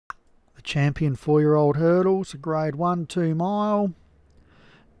The champion 4-year-old hurdles, a grade 1 2 mile.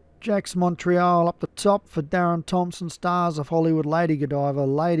 Jack's Montreal up the top for Darren Thompson. Stars of Hollywood, Lady Godiva,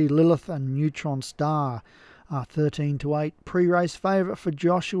 Lady Lilith and Neutron Star are 13-8. Pre-race favourite for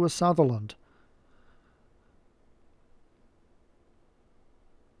Joshua Sutherland.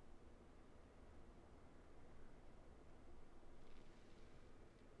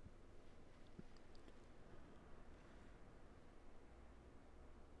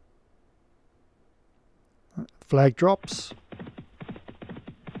 Flag drops.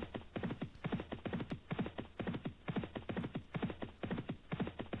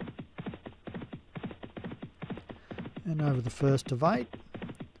 And over the first of 8.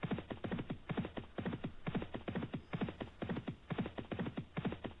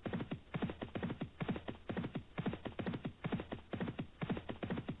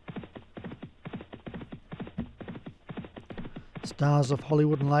 Stars of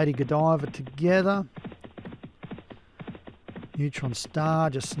Hollywood and Lady Godiva together. Neutron Star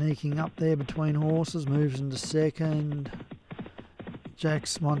just sneaking up there between horses, moves into second.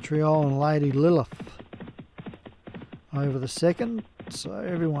 Jack's Montreal and Lady Lilith over the second, so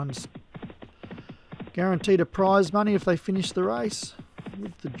everyone's guaranteed a prize money if they finish the race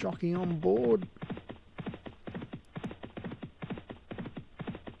with the jockey on board.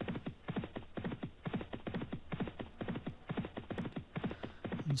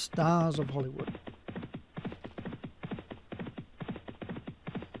 And Stars of Hollywood.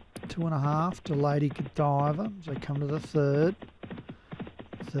 2.5 to Lady Godiva as they come to the third.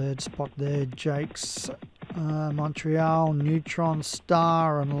 Third spot there, Jake's Montreal, Neutron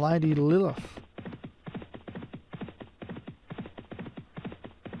Star and Lady Lilith.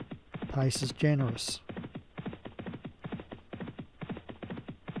 Pace is generous.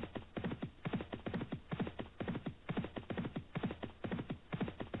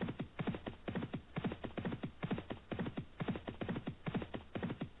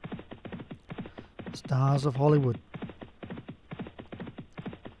 Stars of Hollywood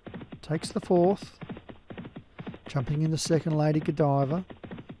takes the fourth, jumping in the second, Lady Godiva,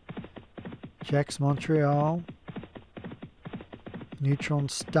 Jack's Montreal, Neutron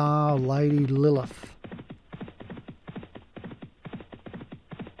Star, Lady Lilith.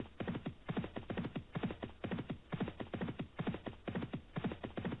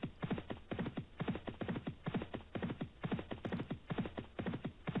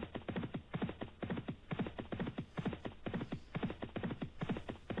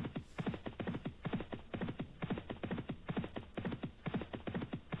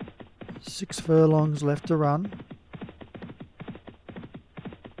 Six furlongs left to run.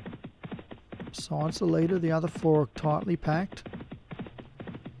 Besides the leader, the other four are tightly packed.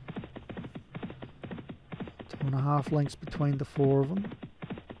 2.5 lengths between the four of them.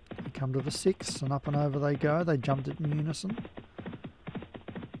 They come to the sixth and up and over they go. They jumped it in unison.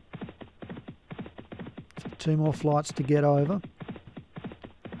 So 2 more flights to get over.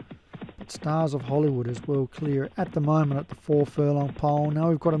 Stars of Hollywood is well clear at the moment at the 4 furlong pole. Now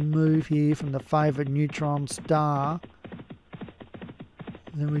we've got a move here from the favourite Neutron Star.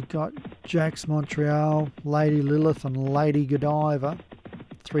 Then we've got Jack's Montreal, Lady Lilith and Lady Godiva.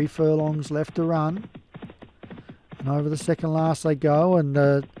 3 furlongs left to run. And over the second last they go, and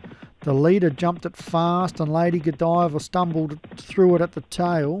the leader jumped it fast and Lady Godiva stumbled through it at the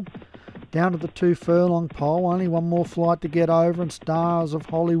tail. Down to the 2 furlong pole, only 1 more flight to get over, and Stars of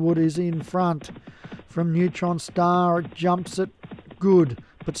Hollywood is in front. From Neutron Star, it jumps it good,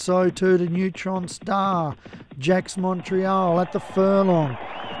 but so too to Neutron Star. Jack's Montreal at the furlong.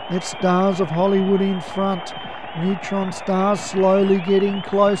 It's Stars of Hollywood in front. Neutron Star slowly getting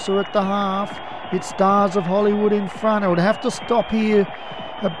closer at the half. It's Stars of Hollywood in front. It would have to stop here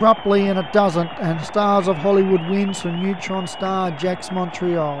abruptly, and it doesn't. And Stars of Hollywood wins for Neutron Star, Jack's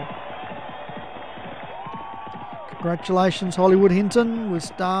Montreal. Congratulations, Hollywood Hinton, with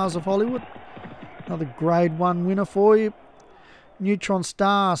Stars of Hollywood. Another grade 1 winner for you. Neutron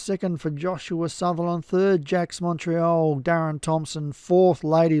Star, second for Joshua Sutherland. Third, Jack's Montreal, Darren Thompson. Fourth,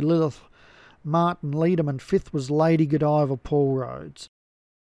 Lady Lilith, Martin Lederman. Fifth was Lady Godiva, Paul Rhodes.